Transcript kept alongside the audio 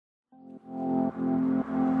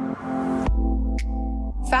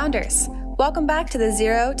Founders, welcome back to the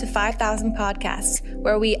 0 to 5,000 podcast,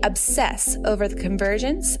 where we obsess over the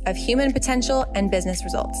convergence of human potential and business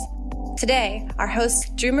results. Today, our hosts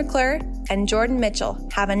Drew McClure and Jordan Mitchell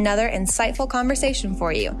have another insightful conversation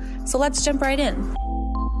for you. So let's jump right in.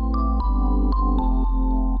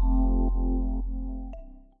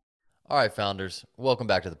 All right, founders, welcome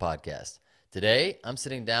back to the podcast. Today, I'm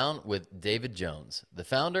sitting down with David Jones, the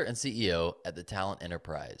founder and CEO at The Talent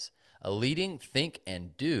Enterprise, a leading think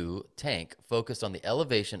and do tank focused on the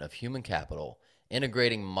elevation of human capital,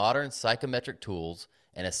 integrating modern psychometric tools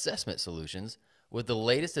and assessment solutions with the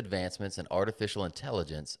latest advancements in artificial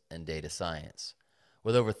intelligence and data science.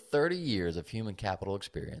 With over 30 years of human capital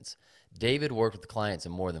experience, David worked with clients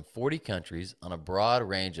in more than 40 countries on a broad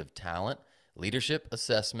range of talent, leadership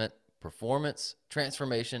assessment, performance,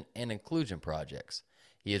 transformation, and inclusion projects.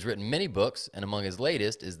 He has written many books, and among his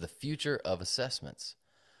latest is The Future of Assessments.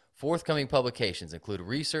 Forthcoming publications include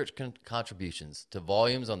research contributions to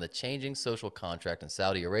volumes on the changing social contract in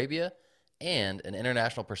Saudi Arabia and an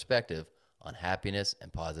international perspective on happiness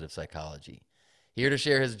and positive psychology. Here to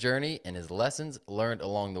share his journey and his lessons learned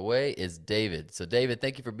along the way is David. So David,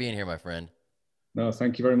 thank you for being here, my friend. No,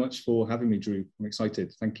 thank you very much for having me, Drew. I'm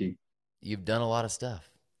excited. Thank you. You've done a lot of stuff.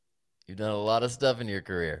 You've done a lot of stuff in your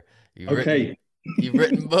career. You've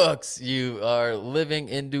written books. You are living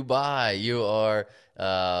in Dubai. You are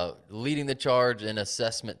leading the charge in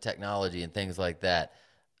assessment technology and things like that.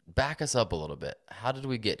 Back us up a little bit. How did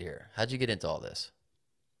we get here? How did you get into all this?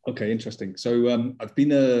 Okay, interesting. So I've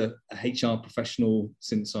been a HR professional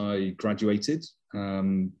since I graduated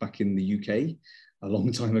back in the UK a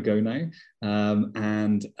long time ago now.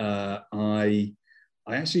 I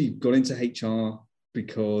actually got into HR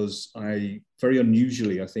because very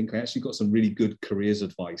unusually, I think I actually got some really good careers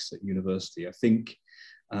advice at university. I think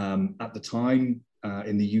at the time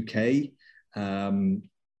in the UK,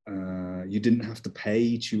 you didn't have to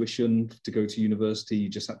pay tuition to go to university. You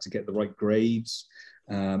just had to get the right grades.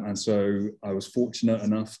 And so I was fortunate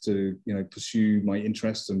enough to, pursue my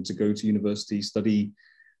interests and to go to university, study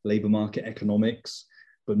labor market economics,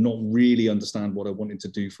 but not really understand what I wanted to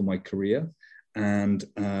do for my career. And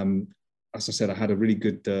as I said, I had a really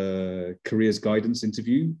good careers guidance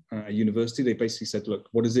interview at university. They basically said, look,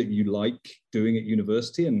 what is it you like doing at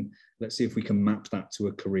university? And let's see if we can map that to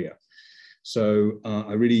a career. So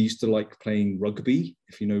I really used to like playing rugby,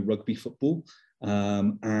 if you know rugby football.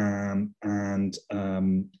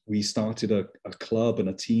 We started a club and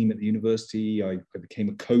a team at the university. I became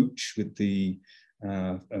a coach with the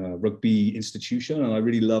rugby institution. And I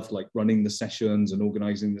really loved like running the sessions and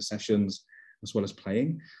organizing the sessions as well as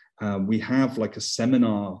playing. We have like a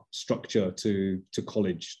seminar structure to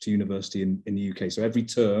college, to university in the UK. So every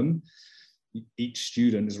term, each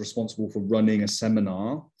student is responsible for running a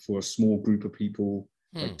seminar for a small group of people,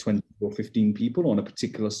 like 20 or 15 people on a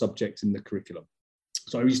particular subject in the curriculum.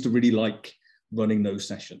 So I used to really like running those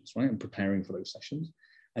sessions, right, and preparing for those sessions.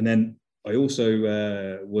 And then I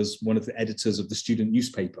also was one of the editors of the student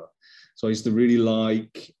newspaper. So I used to really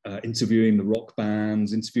like interviewing the rock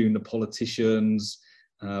bands, interviewing the politicians,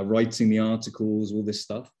 writing the articles, all this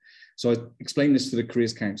stuff. So I explained this to the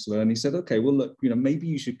careers counselor, and he said, okay, well, look, maybe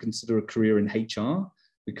you should consider a career in HR,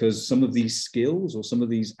 because some of these skills or some of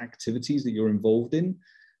these activities that you're involved in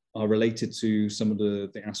are related to some of the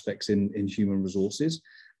aspects in human resources.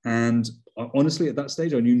 And honestly, at that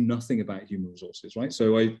stage, I knew nothing about human resources, right?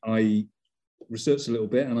 So I researched a little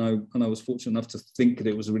bit, and I was fortunate enough to think that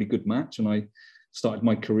it was a really good match, and I started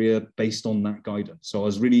my career based on that guidance. So I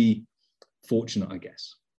was really fortunate, I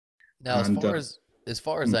guess. Now, as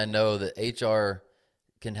far as I know, that HR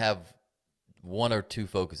can have one or two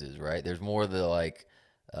focuses, right? There's more the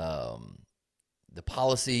the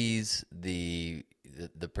policies, the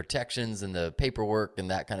protections and the paperwork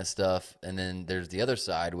and that kind of stuff, and then there's the other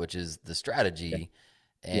side, which is the strategy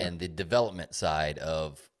and the development side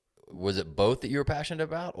of. Was it both that you were passionate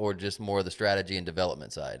about, or just more the strategy and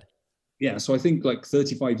development side? Yeah, so I think like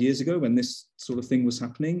 35 years ago when this sort of thing was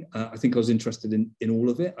happening, I think I was interested in all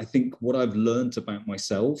of it. I think what I've learned about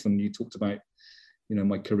myself, and you talked about,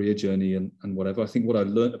 my career journey and whatever, I think what I've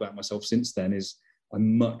learned about myself since then is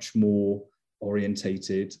I'm much more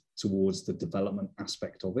orientated towards the development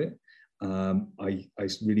aspect of it. I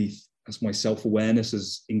really, as my self-awareness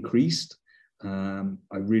has increased,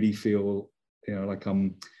 I really feel, like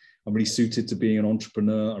I'm really suited to being an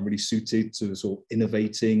entrepreneur. I'm really suited to sort of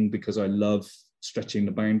innovating because I love stretching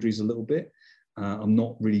the boundaries a little bit. I'm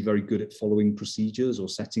not really very good at following procedures or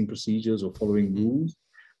setting procedures or following rules.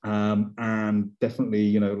 And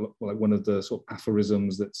definitely, like one of the sort of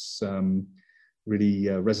aphorisms that's really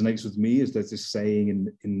resonates with me is there's this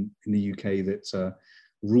saying in the UK that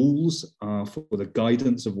rules are for the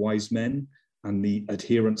guidance of wise men and the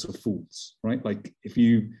adherence of fools, right? Like if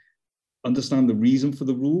you understand the reason for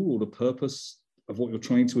the rule or the purpose of what you're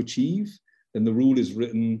trying to achieve, then the rule is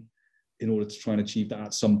written in order to try and achieve that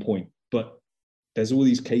at some point. But there's all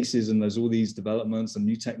these cases and there's all these developments and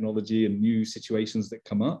new technology and new situations that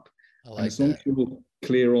come up. And as long as you're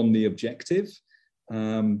clear on the objective,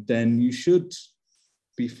 then you should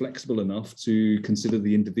be flexible enough to consider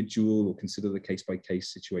the individual or consider the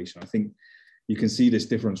case-by-case situation. I think you can see this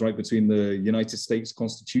difference, right, between the United States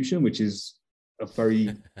Constitution, which is a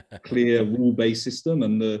very clear rule-based system,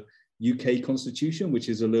 and the UK Constitution, which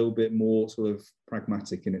is a little bit more sort of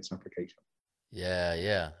pragmatic in its application.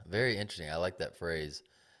 Yeah. Very interesting. I like that phrase.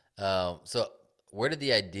 So where did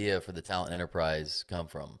the idea for the Talent Enterprise come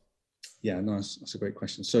from? Yeah, nice. That's a great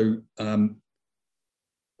question. So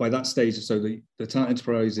by that stage, so the Talent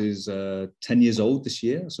Enterprise is 10 years old this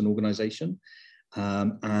year as an organization.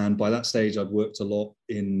 And by that stage, I'd worked a lot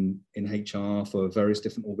in HR for various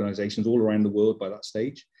different organizations all around the world by that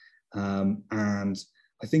stage. And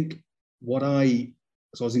I think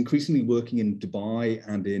so I was increasingly working in Dubai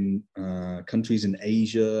and in countries in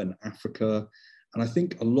Asia and Africa. And I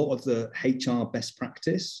think a lot of the HR best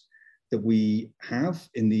practice that we have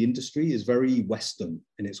in the industry is very Western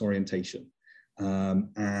in its orientation.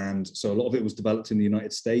 And so a lot of it was developed in the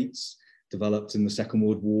United States, developed in the Second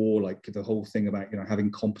World War, like the whole thing about,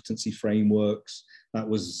 having competency frameworks. That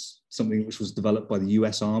was something which was developed by the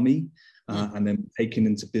US Army and then taken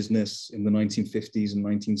into business in the 1950s and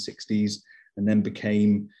 1960s, and then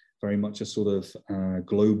became very much a sort of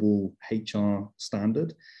global HR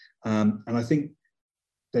standard. And I think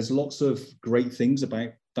there's lots of great things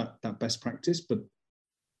about that best practice, but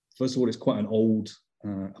first of all, it's quite an old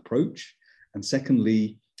approach. And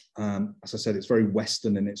secondly, as I said, it's very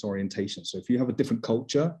Western in its orientation. So if you have a different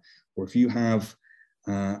culture, or if you have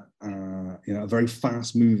a very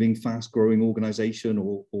fast-moving, fast-growing organization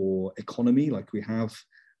or economy like we have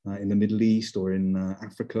in the Middle East or in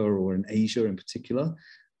Africa or in Asia in particular,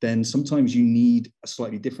 then sometimes you need a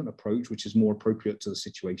slightly different approach, which is more appropriate to the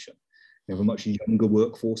situation. We have a much younger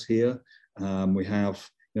workforce here. We have,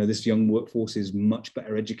 this young workforce is much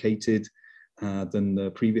better educated than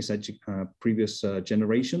the previous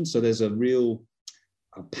generation. So there's a real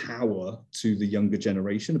power to the younger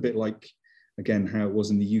generation, a bit like, again, how it was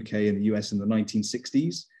in the UK and the US in the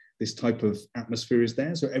 1960s. This type of atmosphere is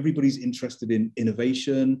there. So everybody's interested in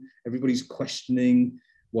innovation. Everybody's questioning,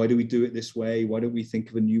 why do we do it this way? Why don't we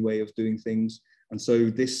think of a new way of doing things? And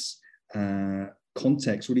so this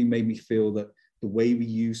context really made me feel that the way we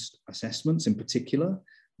used assessments in particular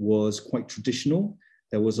was quite traditional.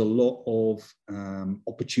 There was a lot of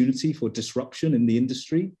opportunity for disruption in the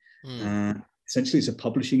industry. Essentially, it's a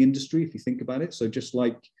publishing industry, if you think about it. So just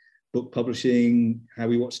like book publishing, how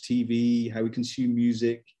we watch TV, how we consume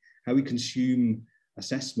music, how we consume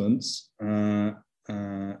assessments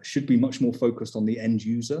should be much more focused on the end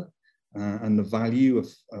user and the value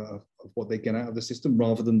of what they get out of the system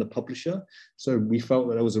rather than the publisher. So we felt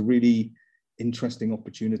that there was a really interesting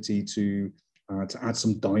opportunity to add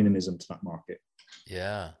some dynamism to that market.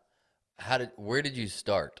 Yeah. Where did you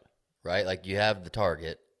start? Right? Like you have the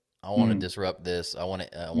target. I want to disrupt this. I want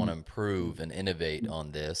to improve and innovate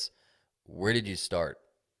on this. Where did you start?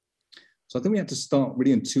 So I think we had to start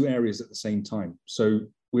really in two areas at the same time. So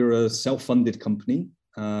we're a self-funded company,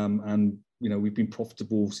 and we've been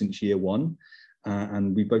profitable since year one,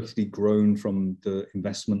 and we've basically grown from the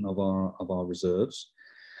investment of our reserves.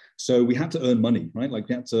 So we had to earn money, right? Like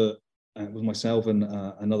we had to. It was myself and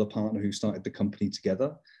another partner who started the company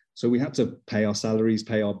together. So we had to pay our salaries,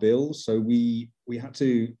 pay our bills. So we had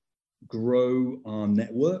to grow our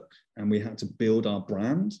network and we had to build our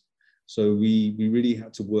brand. So we really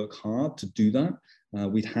had to work hard to do that.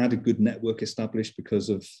 We'd had a good network established because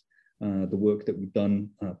of the work that we'd done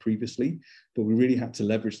previously, but we really had to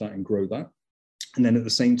leverage that and grow that. And then at the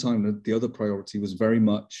same time, the other priority was very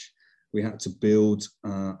much, we had to build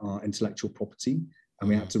our intellectual property. And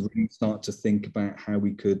we had to really start to think about how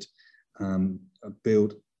we could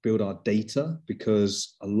build our data,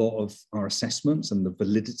 because a lot of our assessments and the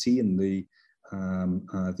validity and the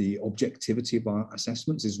objectivity of our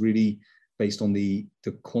assessments is really based on the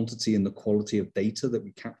quantity and the quality of data that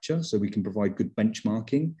we capture, so we can provide good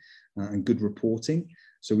benchmarking and good reporting.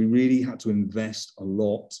 So we really had to invest a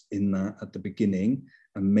lot in that at the beginning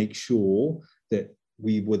and make sure that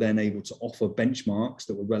we were then able to offer benchmarks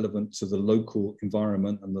that were relevant to the local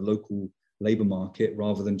environment and the local labor market,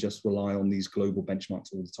 rather than just rely on these global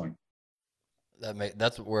benchmarks all the time.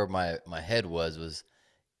 That's where my head was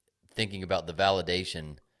thinking about the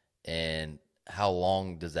validation and how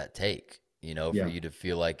long does that take, you know, for Yeah, you to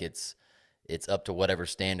feel like it's up to whatever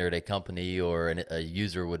standard a company or a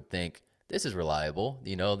user would think this is reliable.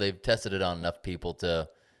 You know, they've tested it on enough people to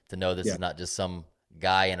know this yeah, is not just some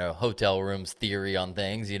guy in a hotel room's theory on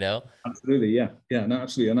things, you know? absolutely. Yeah, yeah, no,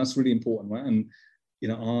 absolutely. And that's really important, right? And,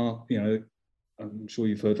 I'm sure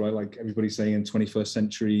you've heard, right? Like everybody's saying in 21st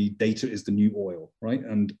century, data is the new oil, right?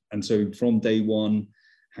 And so from day one,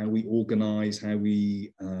 how we organize, how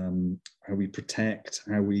we protect,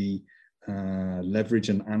 how we leverage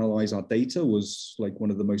and analyze our data was like one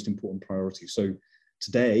of the most important priorities. So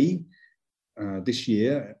today, this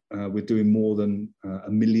year, we're doing more than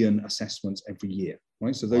 1 million assessments every year,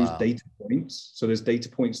 right? So those Wow. data points, so there's data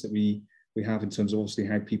points that we have in terms of obviously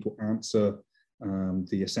how people answer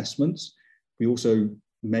the assessments. We also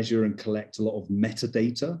measure and collect a lot of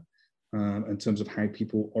metadata in terms of how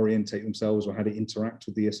people orientate themselves or how they interact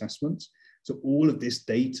with the assessments. So all of this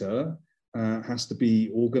data has to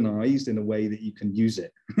be organized in a way that you can use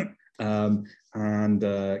it.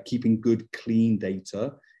 And keeping good, clean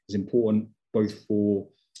data is important both for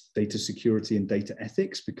data security and data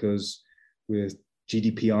ethics, because we're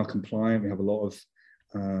GDPR compliant. We have a lot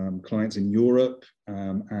of clients in Europe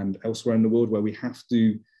and elsewhere in the world where we have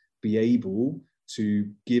to be able to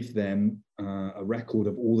give them a record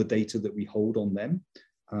of all the data that we hold on them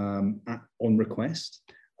on request.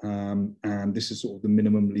 And this is sort of the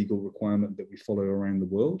minimum legal requirement that we follow around the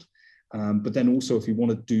world. But then also, if you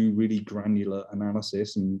want to do really granular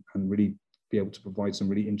analysis and really be able to provide some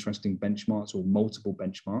really interesting benchmarks or multiple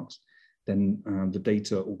benchmarks, then the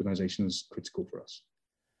data organization is critical for us.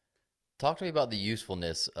 Talk to me about the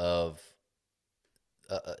usefulness of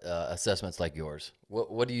assessments like yours.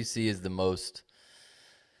 What do you see as the most,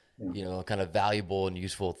 you know, kind of valuable and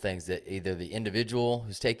useful things that either the individual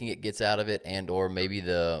who's taking it gets out of it, and or maybe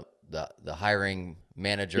the hiring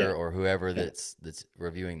manager or whoever that's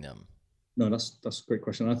reviewing them? No, that's a great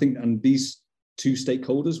question. I think, and these two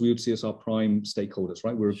stakeholders, we would see as our prime stakeholders,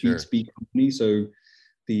 right? We're a Sure. B2B company, so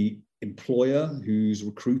the employer who's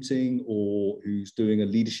recruiting or who's doing a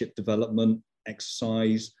leadership development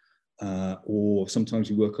exercise, or sometimes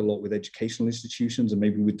we work a lot with educational institutions, and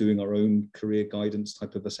maybe we're doing our own career guidance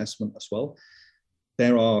type of assessment as well.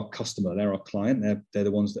 They're our customer, they're our client, they're the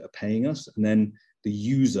ones that are paying us. And then the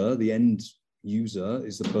user, the end user,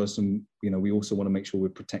 is the person, you know, we also want to make sure we're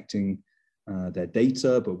protecting their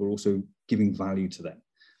data, but we're also giving value to them.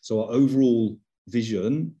 So our overall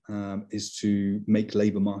vision is to make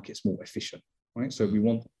labor markets more efficient, right? So we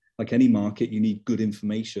want, like any market, you need good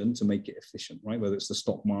information to make it efficient, right? Whether it's the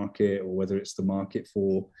stock market or whether it's the market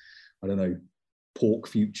for, I don't know, pork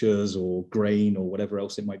futures or grain or whatever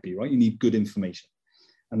else it might be, right? You need good information.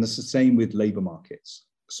 And it's the same with labor markets.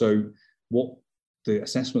 So what the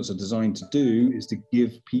assessments are designed to do is to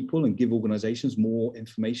give people and give organizations more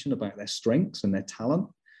information about their strengths and their talent,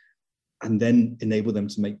 and then enable them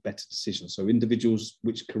to make better decisions. So individuals,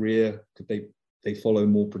 which career could they follow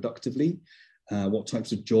more productively? What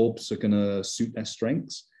types of jobs are going to suit their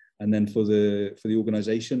strengths? And then for the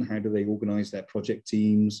organization, how do they organize their project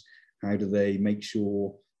teams? How do they make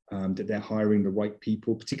sure that they're hiring the right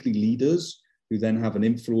people, particularly leaders, who then have an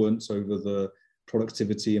influence over the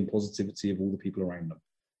productivity and positivity of all the people around them?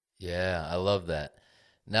 Yeah, I love that.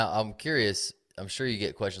 Now, I'm curious, I'm sure you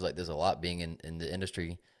get questions like this a lot being in the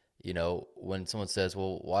industry. You know, when someone says,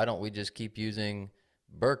 well, why don't we just keep using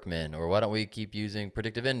Berkman, or why don't we keep using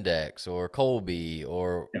Predictive Index or Colby,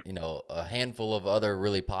 or, you know, a handful of other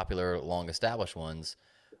really popular, long established ones?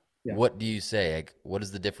 Yeah. What do you say? Like, what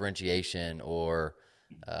is the differentiation? Or,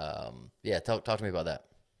 talk to me about that.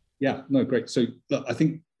 Yeah, no, great. So look, I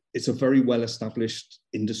think it's a very well-established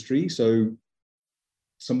industry. So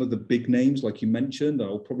some of the big names, like you mentioned,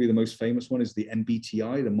 or probably the most famous one is the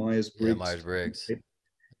MBTI, the Myers-Briggs. Yeah, Myers-Briggs.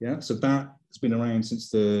 Yeah, so that has been around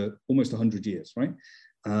since almost 100 years, right?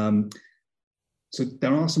 So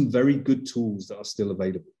there are some very good tools that are still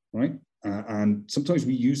available, right? And sometimes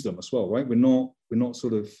we use them as well, right? We're not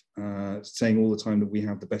sort of saying all the time that we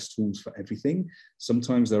have the best tools for everything.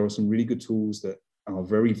 Sometimes there are some really good tools that are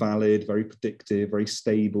very valid, very predictive, very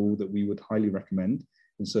stable, that we would highly recommend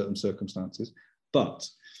in certain circumstances. But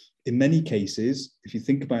in many cases, if you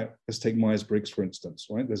think about, let's take Myers-Briggs, for instance,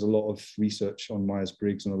 right? There's a lot of research on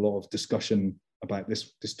Myers-Briggs and a lot of discussion about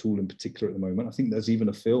this tool in particular at the moment. I think there's even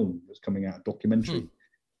a film that's coming out, a documentary.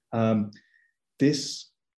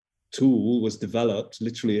 This tool was developed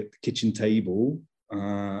literally at the kitchen table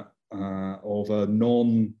of a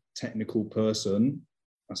non-technical person,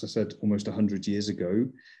 as I said, almost 100 years ago.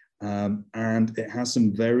 And it has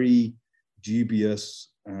some very dubious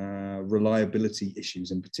reliability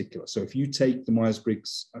issues in particular. So if you take the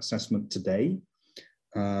Myers-Briggs assessment today,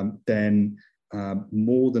 then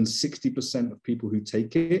more than 60% of people who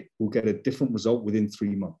take it will get a different result within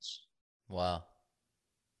 3 months. Wow.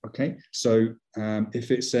 Okay, so if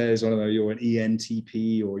it says, I don't know, you're an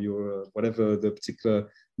ENTP or you're whatever the particular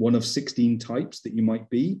one of 16 types that you might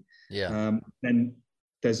be, then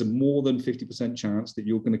there's a more than 50% chance that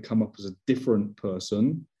you're going to come up as a different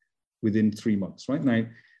person within 3 months, right? Now,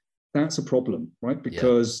 that's a problem, right?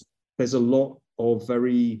 Because there's a lot of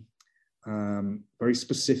very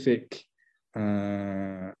specific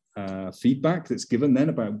feedback that's given then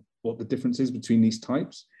about what the difference is between these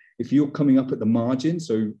types. If you're coming up at the margin,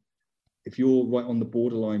 so if you're right on the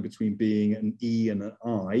borderline between being an E and an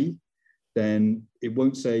I, then it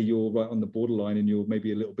won't say you're right on the borderline and you're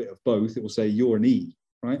maybe a little bit of both. It will say you're an E,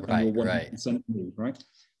 right? And you're 100% E, right?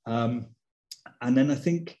 And then I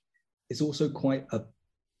think it's also quite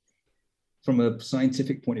from a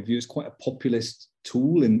scientific point of view, it's quite a populist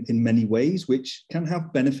tool in many ways, which can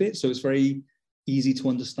have benefits. So it's very easy to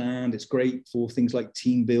understand. It's great for things like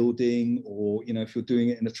team building, or, you know, if you're doing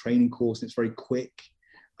it in a training course, it's very quick.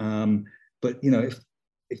 But, you know,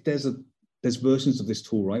 if there's versions of this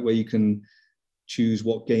tool, right, where you can choose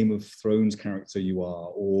what Game of Thrones character you are,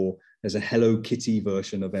 or there's a Hello Kitty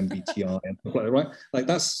version of MBTI and stuff like that, right? Like,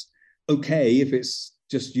 that's okay if it's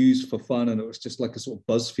just used for fun and it was just like a sort of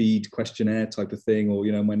BuzzFeed questionnaire type of thing, or,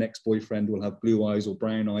 you know, my next boyfriend will have blue eyes or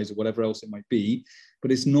brown eyes or whatever else it might be.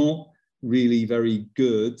 But it's not really very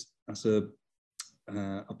good as a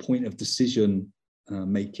point of decision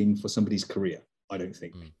making for somebody's career, I don't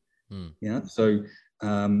think. Yeah. So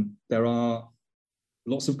there are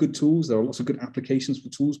lots of good tools. There are lots of good applications for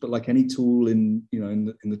tools, but like any tool in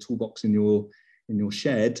the toolbox in your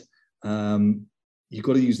shed, you've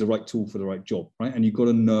got to use the right tool for the right job, right? And you've got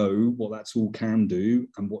to know what that tool can do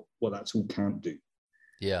and what that tool can't do.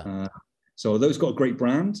 Yeah. So although it's got a great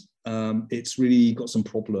brand, it's really got some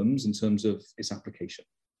problems in terms of its application.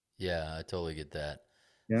 Yeah, I totally get that.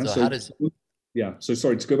 Yeah. So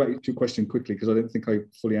sorry, to go back to your question quickly, because I don't think I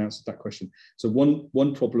fully answered that question. So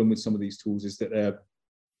one problem with some of these tools is that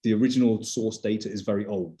the original source data is very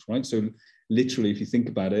old, right? So literally, if you think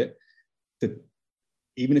about it,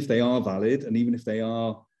 even if they are valid and even if they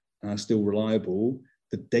are still reliable,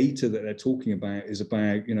 the data that they're talking about is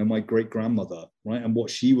about, you know, my great grandmother, right? And what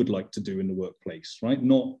she would like to do in the workplace, right?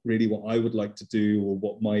 Not really what I would like to do or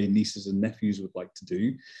what my nieces and nephews would like to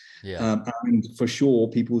do. Yeah. And for sure,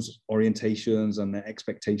 people's orientations and their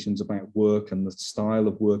expectations about work and the style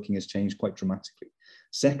of working has changed quite dramatically.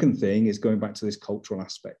 Second thing is going back to this cultural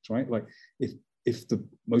aspect, right? Like if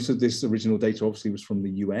most of this original data obviously was from the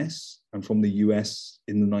US and from the US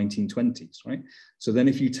in the 1920s, right? So then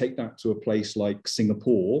if you take that to a place like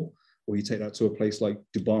Singapore, or you take that to a place like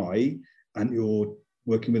Dubai, and you're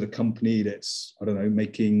working with a company that's, I don't know,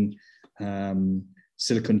 making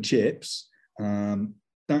silicon chips,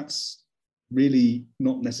 that's really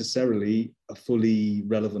not necessarily a fully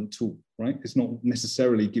relevant tool, right? It's not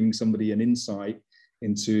necessarily giving somebody an insight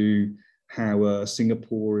into how a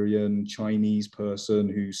Singaporean Chinese person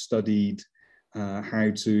who studied how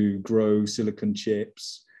to grow silicon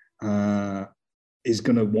chips is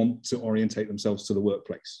going to want to orientate themselves to the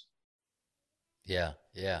workplace. Yeah,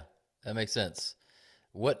 that makes sense.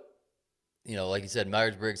 What, like you said,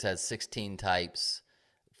 Myers-Briggs has 16 types,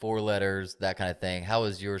 4 letters, that kind of thing. How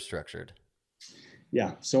is yours structured?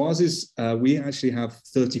 Yeah, so ours is, we actually have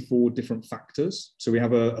 34 different factors. So we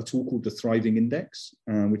have a tool called the Thriving Index,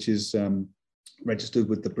 which is registered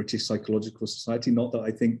with the British Psychological Society. Not that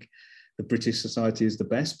I think the British Society is the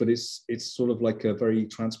best, but it's sort of like a very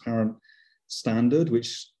transparent standard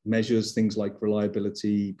which measures things like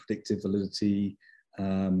reliability, predictive validity,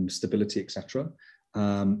 stability, etc.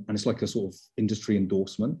 And it's like a sort of industry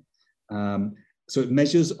endorsement. So it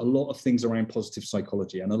measures a lot of things around positive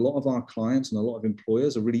psychology, and a lot of our clients and a lot of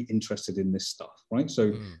employers are really interested in this stuff, right?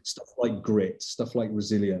 So stuff like grit, stuff like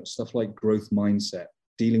resilience, stuff like growth mindset,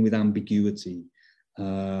 dealing with ambiguity,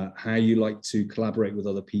 how you like to collaborate with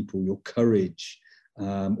other people, your courage,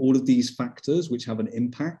 all of these factors which have an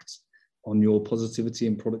impact on your positivity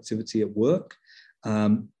and productivity at work,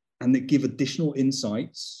 and they give additional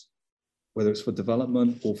insights, whether it's for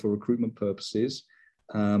development or for recruitment purposes,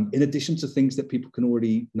 in addition to things that people can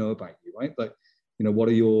already know about you, right? Like, what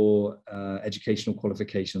are your educational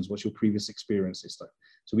qualifications? What's your previous experiences?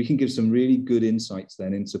 So we can give some really good insights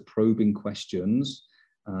then into probing questions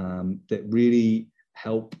that really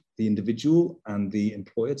help the individual and the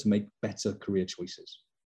employer to make better career choices.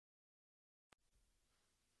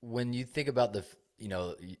 When you think about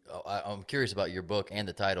I'm curious about your book and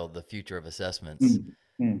the title, The Future of Assessments.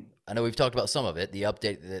 I know we've talked about some of it, the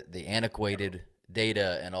update, the antiquated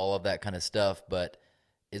data and all of that kind of stuff, but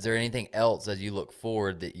Is there anything else as you look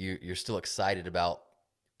forward that you're still excited about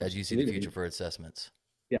as you see the future for assessments?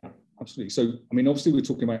 Yeah, absolutely. So, I mean, obviously we're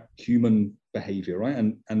talking about human behavior, right?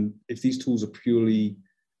 And if these tools are purely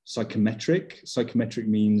psychometric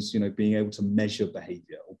means, being able to measure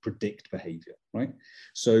behavior or predict behavior, right?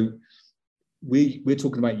 So we're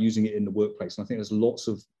talking about using it in the workplace. And I think there's lots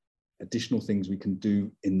of additional things we can do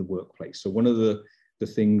in the workplace. So one of the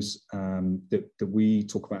things that we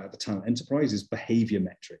talk about at the Talent Enterprise is behavior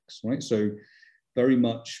metrics, right? So very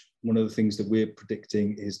much one of the things that we're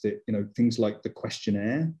predicting is that, things like the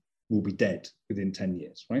questionnaire will be dead within 10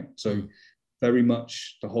 years, right? So very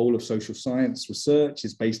much the whole of social science research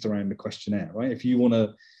is based around the questionnaire, right? If you want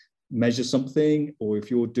to measure something, or if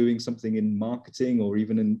you're doing something in marketing or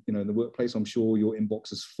even in, in the workplace, I'm sure your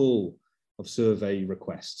inbox is full of survey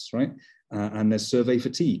requests, right? And there's survey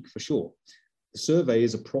fatigue for sure. The survey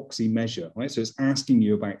is a proxy measure, right? So it's asking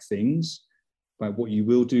you about things, about what you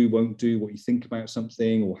will do, won't do, what you think about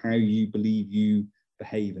something, or how you believe you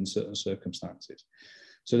behave in certain circumstances.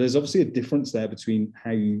 So there's obviously a difference there between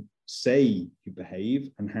how you say you behave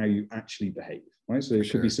and how you actually behave, right? So there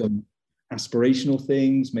could be some aspirational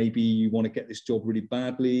things. Maybe you want to get this job really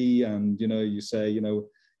badly, and you say,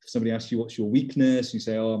 if somebody asks you what's your weakness, you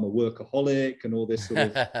say, oh, I'm a workaholic, and all this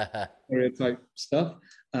sort of stereotype stuff.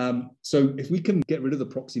 So if we can get rid of the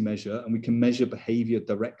proxy measure and we can measure behavior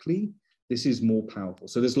directly, this is more powerful.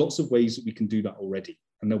 So there's lots of ways that we can do that already,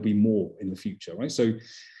 and there'll be more in the future, right? So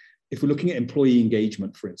if we're looking at employee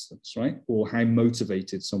engagement, for instance, right, or how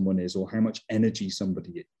motivated someone is, or how much energy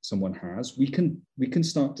someone has, we can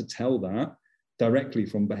start to tell that directly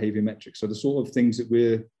from behavior metrics. So the sort of things that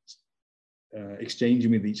we're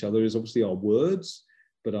exchanging with each other is obviously our words,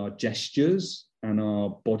 but our gestures and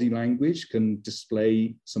our body language can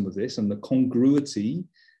display some of this, and the congruity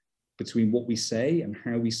between what we say and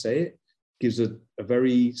how we say it gives a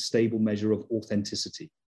very stable measure of authenticity.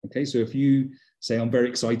 Okay, so if you say, I'm very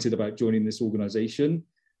excited about joining this organization,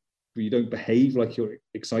 but you don't behave like you're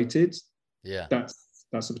excited, that's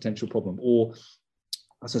a potential problem. Or,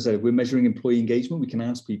 as I said, if we're measuring employee engagement, we can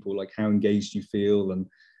ask people like, how engaged you feel and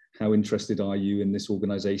how interested are you in this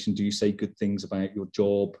organization? Do you say good things about your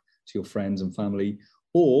job to your friends and family?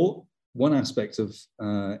 Or one aspect of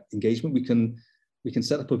engagement, we can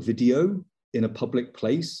set up a video in a public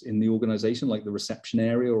place in the organization, like the reception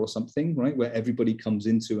area or something, right, where everybody comes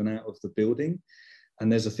into and out of the building.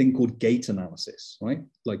 And there's a thing called gait analysis, right,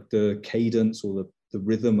 like the cadence or the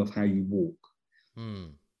rhythm of how you walk.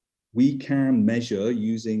 We can measure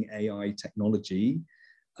using AI technology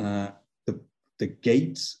the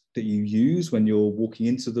gait that you use when you're walking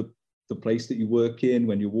into the place that you work in,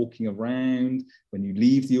 when you're walking around, when you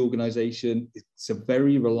leave the organization. It's a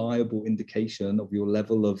very reliable indication of your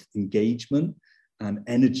level of engagement and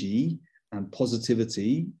energy and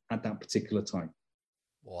positivity at that particular time.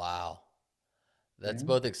 Wow. That's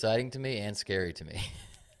both exciting to me and scary to me.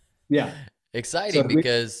 Yeah. Exciting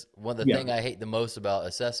because one of the things I hate the most about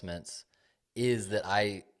assessments is that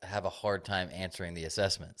I have a hard time answering the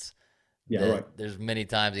assessments. Yeah, right. There's many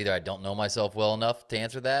times either I don't know myself well enough to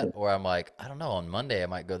answer that, or I'm like, I don't know, on Monday I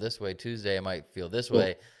might go this way, Tuesday I might feel this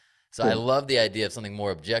way. So I love the idea of something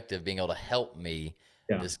more objective being able to help me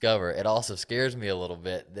discover. It also scares me a little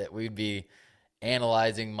bit that we'd be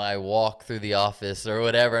analyzing my walk through the office or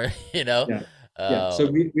whatever, So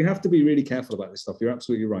we have to be really careful about this stuff. You're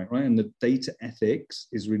absolutely right? And the data ethics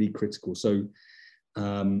is really critical. So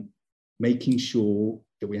making sure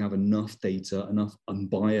that we have enough data, enough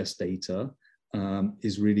unbiased data,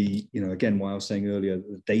 is really, again, why I was saying earlier,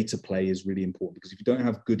 the data play is really important, because if you don't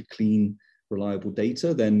have good, clean, reliable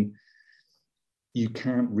data, then you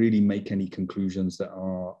can't really make any conclusions that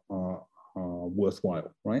are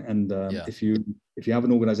worthwhile, right? And if you have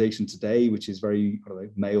an organization today which is very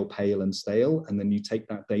male, pale, and stale, and then you take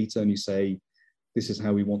that data and you say, this is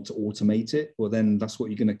how we want to automate it, well, then that's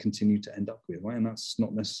what you're going to continue to end up with, right? And that's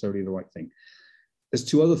not necessarily the right thing. There's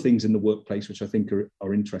two other things in the workplace which I think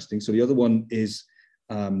are interesting. So the other one is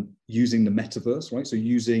using the metaverse, right? So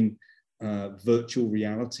using virtual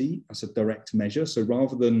reality as a direct measure. So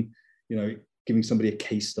rather than, giving somebody a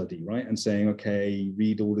case study, right, and saying, okay,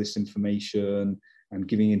 read all this information and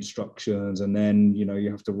giving instructions, and then,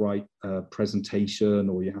 you have to write a presentation,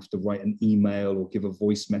 or you have to write an email or give a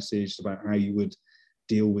voice message about how you would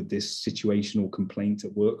deal with this situation or complaint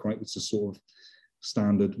at work, right? It's a sort of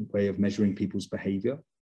standard way of measuring people's behavior.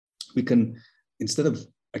 We can, instead of,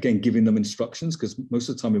 again, giving them instructions, because most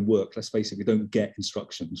of the time in work, let's face it, we don't get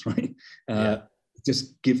instructions, right?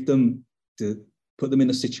 Just give them put them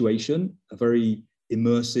in a situation, a very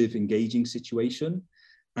immersive, engaging situation.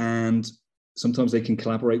 And sometimes they can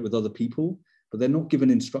collaborate with other people. but they're not given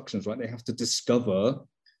instructions, right? They have to discover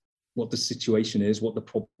what the situation is, what the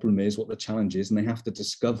problem is, what the challenge is, and they have to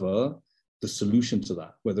discover the solution to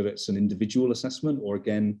that, whether it's an individual assessment or,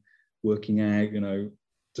 again, working out,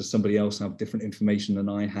 does somebody else have different information than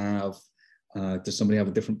I have? Does somebody have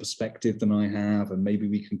a different perspective than I have? And maybe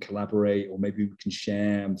we can collaborate, or maybe we can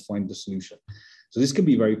share and find the solution. So this can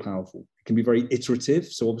be very powerful. It can be very iterative.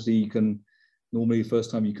 So obviously you can, normally the first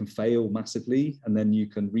time you can fail massively, and then you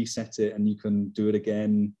can reset it and you can do it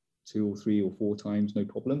again 2 or 3 or 4 times, no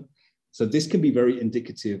problem. So this can be very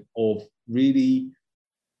indicative of really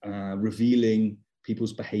revealing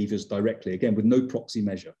people's behaviors directly, again, with no proxy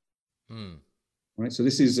measure. Right. So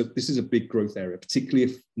this is a big growth area, particularly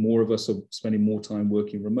if more of us are spending more time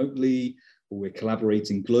working remotely, or we're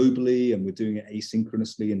collaborating globally and we're doing it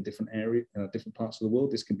asynchronously in different areas, different parts of the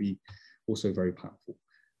world. This can be also very powerful.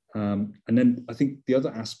 And then I think the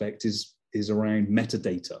other aspect is around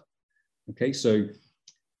metadata. Okay, so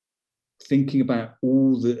thinking about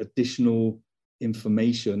all the additional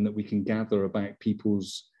information that we can gather about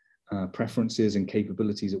people's preferences and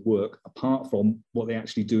capabilities at work, apart from what they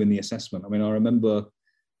actually do in the assessment. I mean, I remember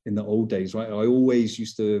in the old days, right, I always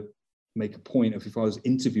used to make a point of, if I was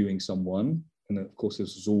interviewing someone, and of course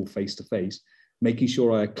this was all face-to-face, making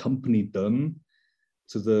sure I accompanied them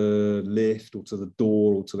to the lift or to the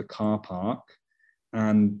door or to the car park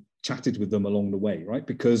and chatted with them along the way, right?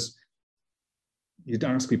 Because you'd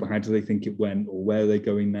ask people, how do they think it went, or where are they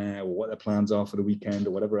going now, or what their plans are for the weekend,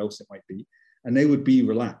 or whatever else it might be. And they would be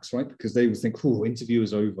relaxed, right? Because they would think, oh, interview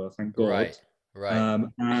is over, thank God. Right.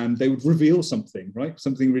 And they would reveal something, right?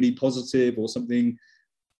 Something really positive, or something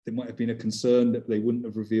that might have been a concern that they wouldn't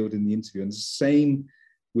have revealed in the interview. And the same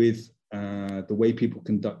with the way people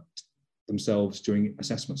conduct themselves during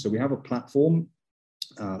assessment. So we have a platform,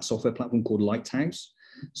 software platform called Lighthouse.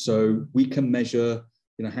 So we can measure,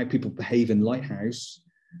 how people behave in Lighthouse,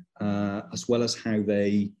 as well as how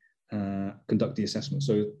they conduct the assessment.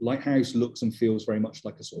 So Lighthouse looks and feels very much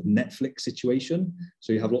like a sort of Netflix situation.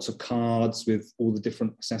 So you have lots of cards with all the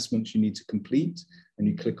different assessments you need to complete, and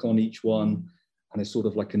you click on each one, and it's sort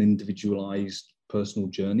of like an individualized personal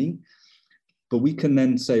journey. But we can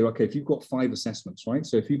then say, okay, if you've got 5 assessments, right?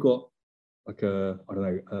 So if you've got like a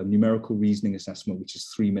numerical reasoning assessment, which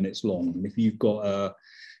is 3 minutes long, and if you've got a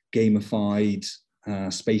gamified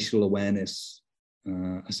spatial awareness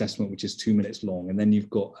assessment, which is 2 minutes long, and then you've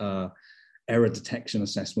got error detection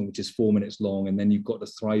assessment, which is 4 minutes long, and then you've got the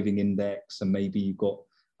thriving index, and maybe you've got,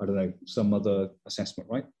 some other assessment,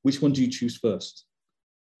 right? Which one do you choose first?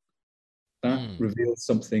 That reveals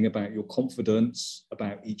something about your confidence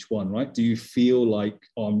about each one, right? Do you feel like,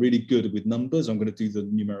 oh, I'm really good with numbers, I'm going to do the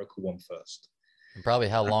numerical one first? And probably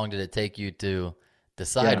how long did it take you to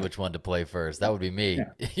decide which one to play first? That would be me.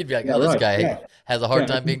 You'd be like, oh, this guy has a hard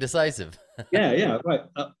time being decisive. Right.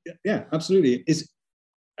 Absolutely. It's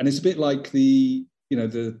a bit like the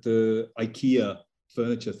IKEA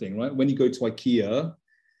furniture thing, right? When you go to IKEA,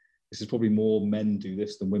 this is probably more men do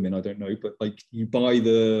this than women, I don't know, but like you buy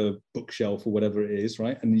the bookshelf or whatever it is,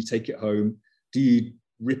 right? And you take it home. Do you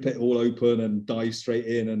rip it all open and dive straight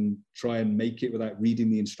in and try and make it without reading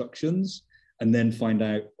the instructions, and then find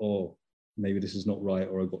out, oh, maybe this is not right,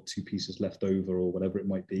 or I've got 2 pieces left over, or whatever it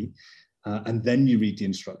might be, and then you read the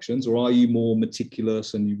instructions? Or are you more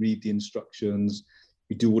meticulous and you read the instructions,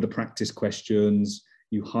 you do all the practice questions,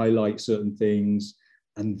 you highlight certain things,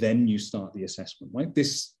 and then you start the assessment, right?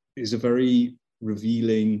 This is a very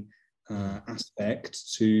revealing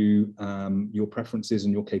aspect to your preferences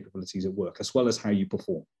and your capabilities at work, as well as how you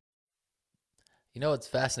perform. It's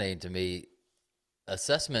fascinating to me.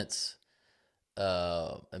 Assessments,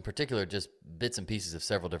 in particular, just bits and pieces of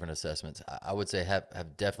several different assessments, I would say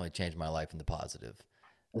have definitely changed my life in the positive.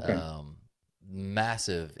 Okay.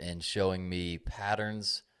 Massive in showing me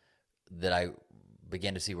patterns that I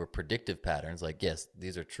began to see were predictive patterns. Like, yes,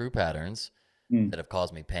 these are true patterns that have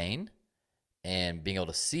caused me pain, and being able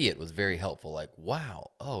to see it was very helpful. Like,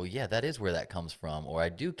 wow, oh yeah, that is where that comes from. Or I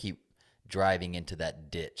do keep driving into that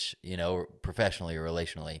ditch, professionally or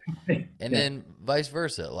relationally. And then vice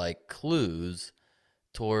versa, like clues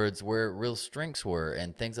towards where real strengths were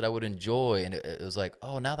and things that I would enjoy. And it was like,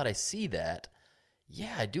 oh, now that I see that,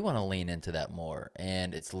 yeah, I do want to lean into that more.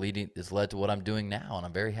 And it's led to what I'm doing now. And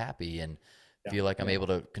I'm very happy and feel like I'm able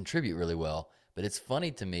to contribute really well. But it's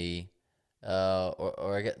funny to me,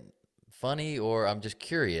 or I get funny, or I'm just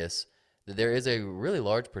curious that there is a really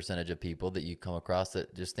large percentage of people that you come across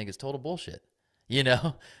that just think it's total bullshit,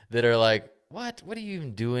 that are like, what are you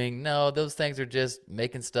even doing? No, those things are just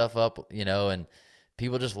making stuff up, and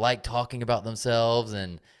people just like talking about themselves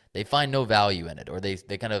and they find no value in it, or they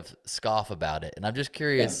kind of scoff about it. And I'm just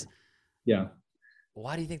curious. Yeah.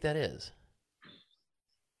 Why do you think that is?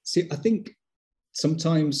 See, I think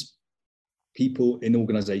sometimes people in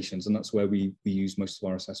organizations, and that's where we use most of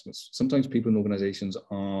our assessments, sometimes people in organizations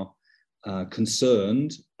are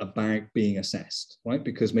concerned about being assessed, right?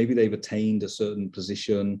 Because maybe they've attained a certain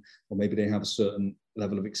position, or maybe they have a certain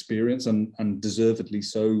level of experience, and deservedly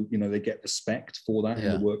so, they get respect for that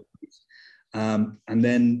in the workplace. And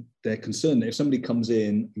then they're concerned that if somebody comes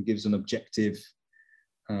in and gives an objective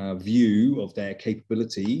view of their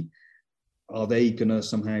capability, are they going to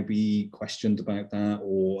somehow be questioned about that,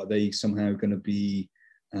 or are they somehow going to be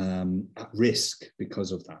at risk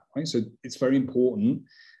because of that, right? So it's very important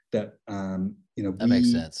that that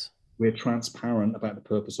makes sense. We're transparent about the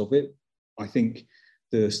purpose of it. I think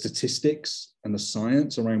the statistics and the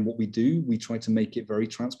science around what we do, we try to make it very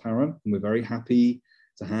transparent, and we're very happy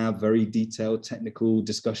to have very detailed technical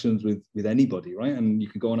discussions with anybody, right? And you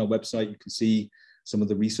can go on our website, you can see some of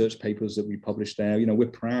the research papers that we publish there. We're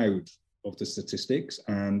proud of the statistics,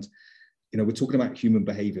 and we're talking about human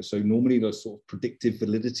behavior. So normally there's sort of predictive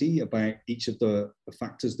validity about each of the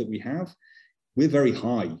factors that we have. We're very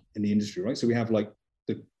high in the industry, right? So we have like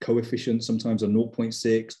the coefficient sometimes are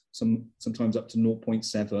 0.6, sometimes up to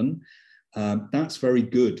 0.7. That's very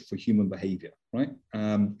good for human behavior, right?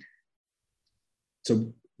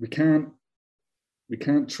 So we can't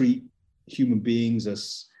treat human beings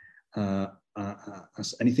as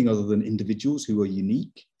anything other than individuals who are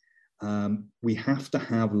unique. We have to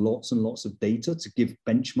have lots and lots of data to give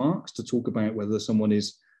benchmarks to talk about whether someone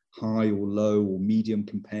is high or low or medium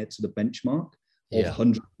compared to the benchmark of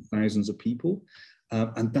hundreds of thousands of people.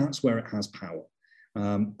 And that's where it has power.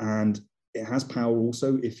 And it has power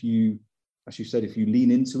also if you, as you said, if you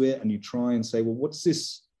lean into it and you try and say, well, what does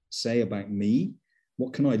this say about me?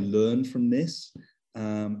 What can I learn from this?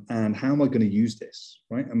 And how am I going to use this,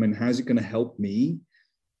 right? I mean, how's it going to help me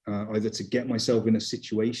either to get myself in a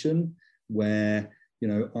situation where,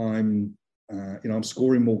 I'm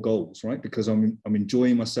scoring more goals, right? Because I'm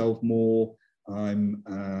enjoying myself more. I'm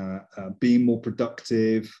being more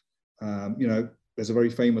productive. There's a very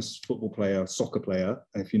famous soccer player,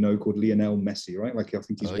 if you know, called Lionel Messi, right? Like, I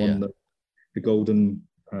think he's won the golden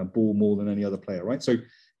ball more than any other player, right? So,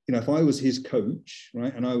 if I was his coach,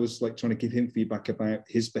 right, and I was like trying to give him feedback about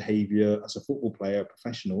his behavior as a football player,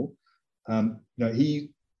 professional,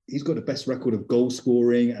 he's got the best record of goal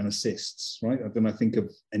scoring and assists, right, than I think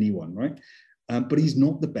of anyone, right? But he's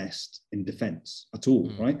not the best in defense at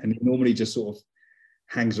all, right? And he normally just sort of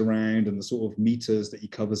hangs around, and the sort of meters that he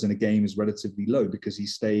covers in a game is relatively low because he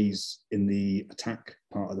stays in the attack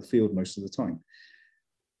part of the field most of the time.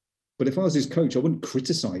 But if I was his coach, I wouldn't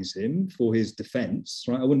criticize him for his defense,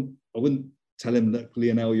 right? I wouldn't tell him, look,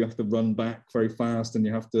 Lionel, you have to run back very fast and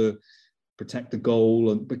you have to protect the goal,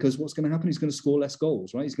 and because what's going to happen, he's going to score less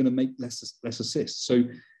goals, right? He's going to make less assists. So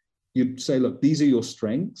you say, look, these are your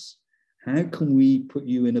strengths. How can we put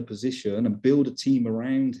you in a position and build a team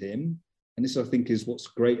around him? And this, I think, is what's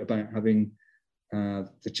great about having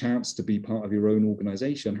the chance to be part of your own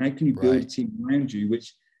organization. How can you build a team around you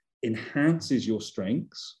which enhances your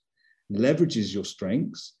strengths, leverages your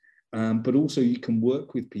strengths, but also you can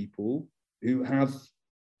work with people who have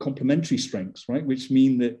complementary strengths, right? Which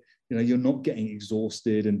mean that you're not getting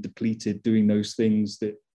exhausted and depleted doing those things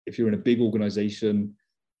that if you're in a big organization,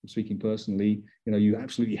 I'm speaking personally, you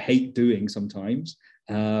absolutely hate doing sometimes,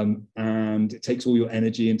 and it takes all your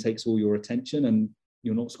energy and takes all your attention, and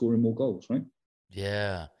you're not scoring more goals, right?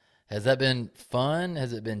 Yeah. Has that been fun?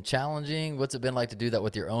 Has it been challenging? What's it been like to do that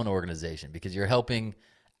with your own organization? Because you're helping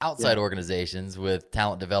outside organizations with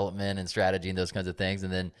talent development and strategy and those kinds of things.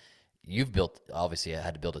 And then you've obviously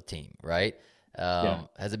had to build a team, right?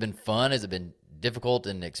 Has it been fun? Has it been difficult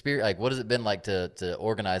and experience? Like, what has it been like to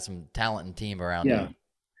organize some talent and team around you?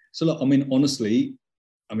 So look, I mean, honestly,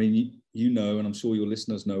 and I'm sure your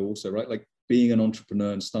listeners know also, right? Like, being an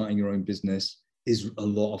entrepreneur and starting your own business is a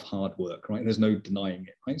lot of hard work, right? There's no denying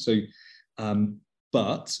it, right? So,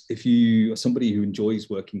 but if you are somebody who enjoys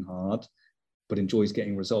working hard, but enjoys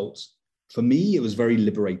getting results, for me, it was very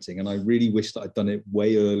liberating. And I really wish that I'd done it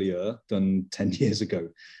way earlier than 10 years ago.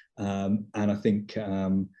 And I think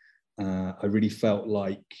I really felt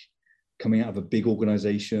like coming out of a big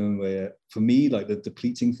organization where, for me, like, the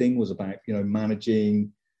depleting thing was about,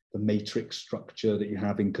 managing the matrix structure that you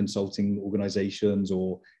have in consulting organizations,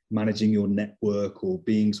 or managing your network, or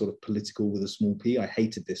being sort of political with a small p. I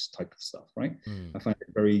hated this type of stuff, right? I found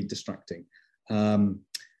it very distracting.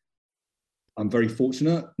 I'm very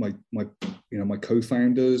fortunate. My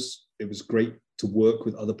co-founders, it was great to work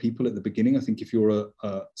with other people at the beginning. I think if you're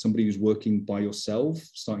somebody who's working by yourself,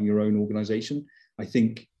 starting your own organization, I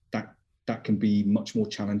think that that can be much more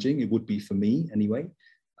challenging. It would be for me anyway.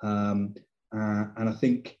 And I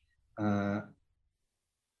think, I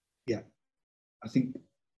think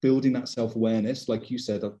building that self-awareness, like you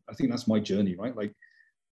said, I think that's my journey, right? Like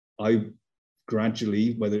I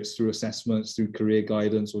gradually, whether it's through assessments, through career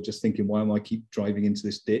guidance, or just thinking, why am I keep driving into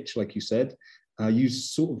this ditch? Like you said, you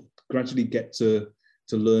sort of gradually get to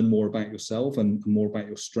learn more about yourself and more about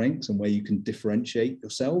your strengths and where you can differentiate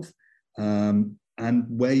yourself, and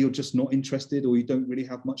where you're just not interested or you don't really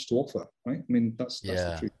have much to offer, right? I mean, that's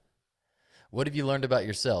the truth. What have you learned about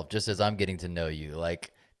yourself, just as I'm getting to know you?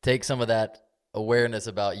 Like, take some of that awareness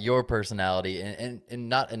about your personality and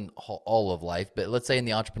not in all of life, but let's say in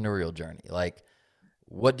the entrepreneurial journey. Like,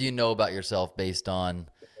 what do you know about yourself based on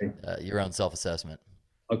your own self-assessment?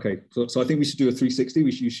 Okay, so I think we should do a 360.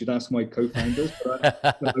 You should ask my co-founders. But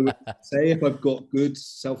I would say if I've got good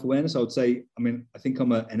self-awareness, I would say, I think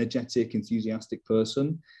I'm an energetic, enthusiastic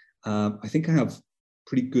person. I think I have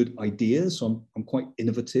pretty good ideas, so I'm quite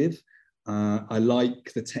innovative. I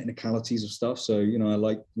like the technicalities of stuff. So, I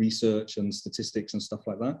like research and statistics and stuff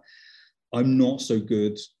like that. I'm not so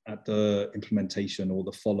good at the implementation or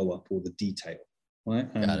the follow-up or the detail, right?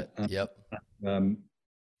 Got it. Yep.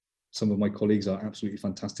 Some of my colleagues are absolutely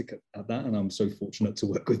fantastic at that, and I'm so fortunate to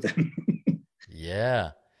work with them.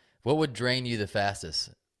 Yeah. What would drain you the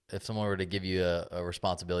fastest if someone were to give you a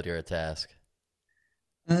responsibility or a task?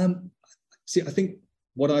 See, I think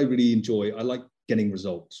what I really enjoy, I like getting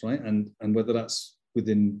results, right? And whether that's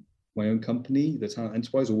within my own company, the Talent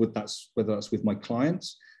Enterprise, or whether that's with my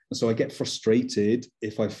clients. And so I get frustrated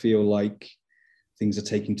if I feel like things are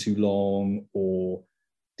taking too long, or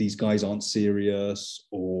these guys aren't serious,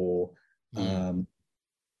 or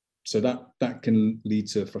so that can lead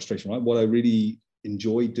to frustration, right? What I really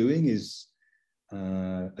enjoy doing is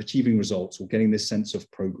achieving results or getting this sense of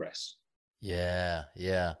progress. Yeah.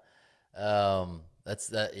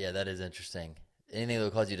 That is interesting. Anything that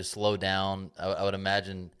would cause you to slow down, I would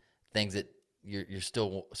imagine things that you're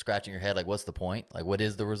still scratching your head, like, what's the point? Like, what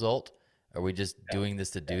is the result? Are we just doing this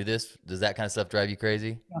to do this? Does that kind of stuff drive you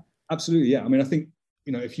crazy? Yeah, absolutely. Yeah. I think,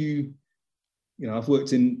 if I've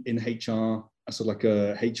worked in HR as sort of like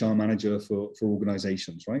a HR manager for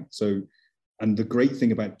organizations, right? So, and the great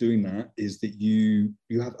thing about doing that is that you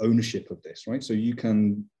have ownership of this, right? So you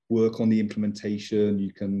can work on the implementation,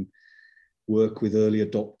 you can work with early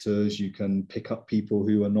adopters, you can pick up people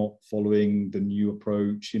who are not following the new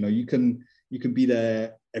approach. You can be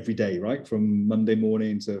there every day, right? From Monday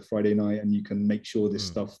morning to Friday night, and you can make sure this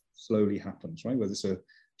stuff slowly happens, right? Whether it's a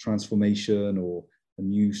transformation or a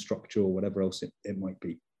new structure or whatever else it might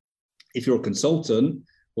be. If you're a consultant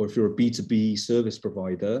or if you're a B2B service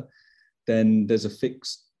provider, then there's a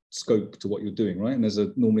fixed scope to what you're doing, right? And there's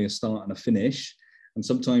normally a start and a finish. And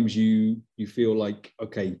sometimes you feel like,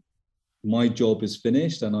 okay, my job is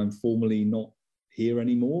finished and I'm formally not here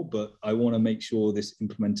anymore, but I want to make sure this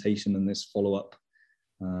implementation and this follow-up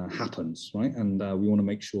happens, right? And we want to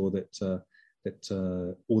make sure that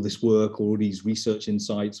all this work, or all these research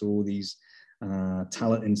insights, or all these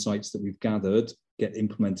talent insights that we've gathered get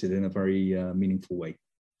implemented in a very meaningful way.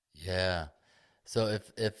 Yeah. So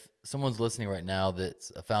if someone's listening right now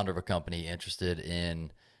that's a founder of a company interested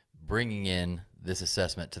in bringing in this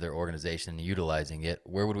assessment to their organization and utilizing it,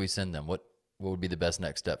 where would we send them? What would be the best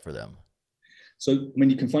next step for them? So,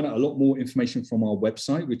 you can find out a lot more information from our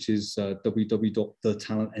website, which is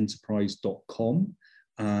www.thetalententerprise.com.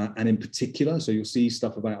 And in particular, so you'll see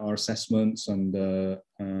stuff about our assessments and our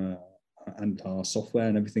software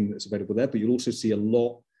and everything that's available there. But you'll also see a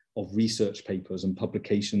lot of research papers and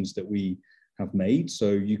publications that we have made.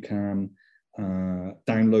 So you can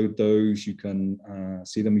download those, you can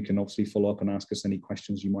see them, you can obviously follow up and ask us any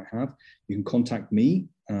questions you might have. You can contact me.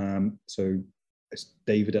 So it's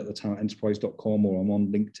david@thetalententerprise.com, or I'm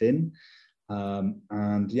on LinkedIn.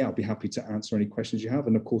 And yeah, I'll be happy to answer any questions you have.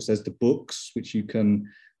 And of course, there's the books, which you can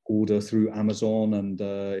order through Amazon. And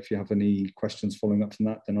if you have any questions following up from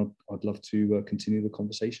that, then I'd love to continue the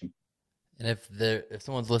conversation. And if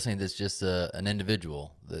someone's listening that's just an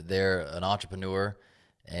individual, they're an entrepreneur,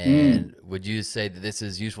 and would you say that this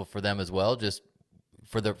is useful for them as well, just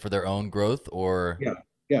for their own growth? Or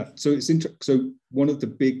yeah. So so one of the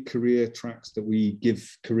big career tracks that we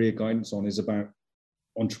give career guidance on is about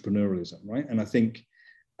entrepreneurialism, right? And I think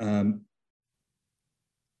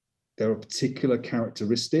there are particular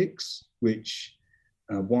characteristics which,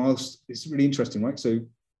 whilst it's really interesting, right? So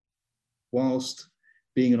whilst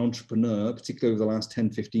being an entrepreneur, particularly over the last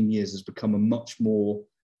 10, 15 years, has become a much more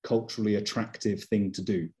culturally attractive thing to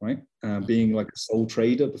do, right? Being like a sole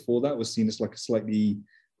trader before that was seen as like a slightly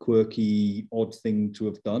quirky, odd thing to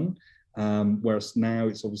have done. Whereas now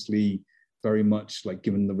it's obviously very much like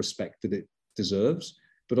given the respect that it deserves.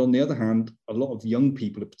 But on the other hand, a lot of young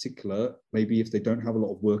people in particular, maybe if they don't have a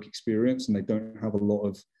lot of work experience and they don't have a lot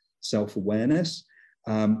of self-awareness,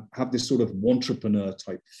 have this sort of entrepreneur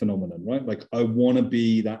type phenomenon, right? Like, I want to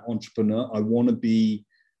be that entrepreneur, I want to be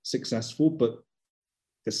successful, but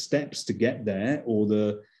the steps to get there, or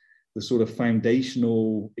the sort of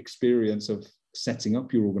foundational experience of setting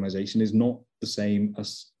up your organization, is not the same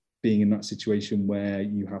as being in that situation where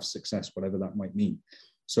you have success, whatever that might mean.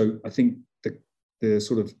 So I think the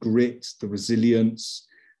sort of grit, the resilience,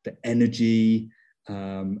 the energy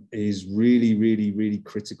is really, really, really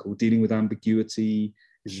critical. Dealing with ambiguity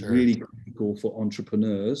is really critical for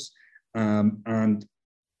entrepreneurs, and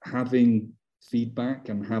having feedback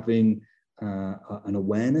and having an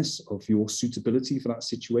awareness of your suitability for that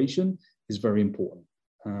situation is very important.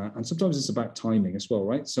 And sometimes it's about timing as well,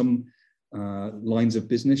 right? Some lines of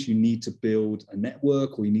business, you need to build a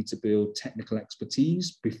network, or you need to build technical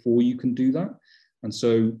expertise before you can do that. And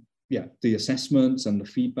so, yeah, the assessments and the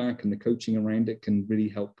feedback and the coaching around it can really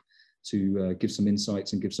help to give some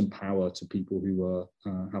insights and give some power to people who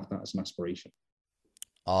have that as an aspiration.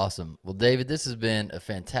 Awesome. Well, David, this has been a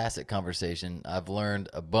fantastic conversation. I've learned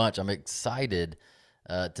a bunch. I'm excited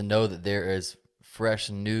to know that there is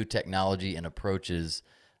fresh, new technology and approaches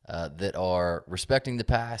that are respecting the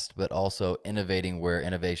past, but also innovating where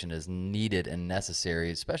innovation is needed and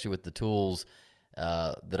necessary, especially with the tools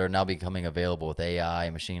that are now becoming available with AI,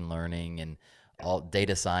 machine learning, and all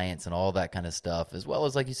data science and all that kind of stuff, as well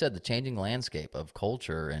as, like you said, the changing landscape of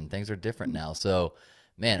culture, and things are different now. So,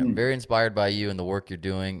 man, I'm very inspired by you and the work you're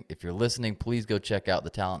doing. If you're listening, please go check out the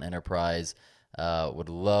Talent Enterprise. Would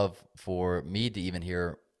love for me to even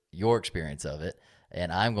hear your experience of it,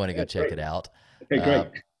 and I'm going to go check it out. Okay, great.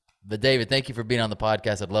 But David, thank you for being on the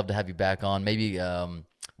podcast. I'd love to have you back on. Maybe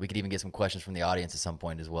we could even get some questions from the audience at some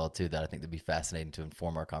point as well, too, that I think would be fascinating to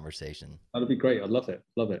inform our conversation. That'd be great. I'd love it.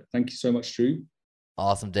 Love it. Thank you so much, Drew.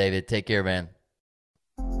 Awesome, David. Take care, man.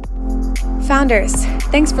 Founders,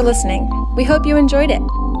 thanks for listening. We hope you enjoyed it.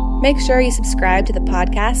 Make sure you subscribe to the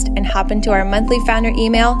podcast and hop into our monthly founder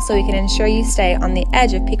email so we can ensure you stay on the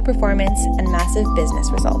edge of peak performance and massive business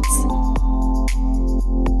results.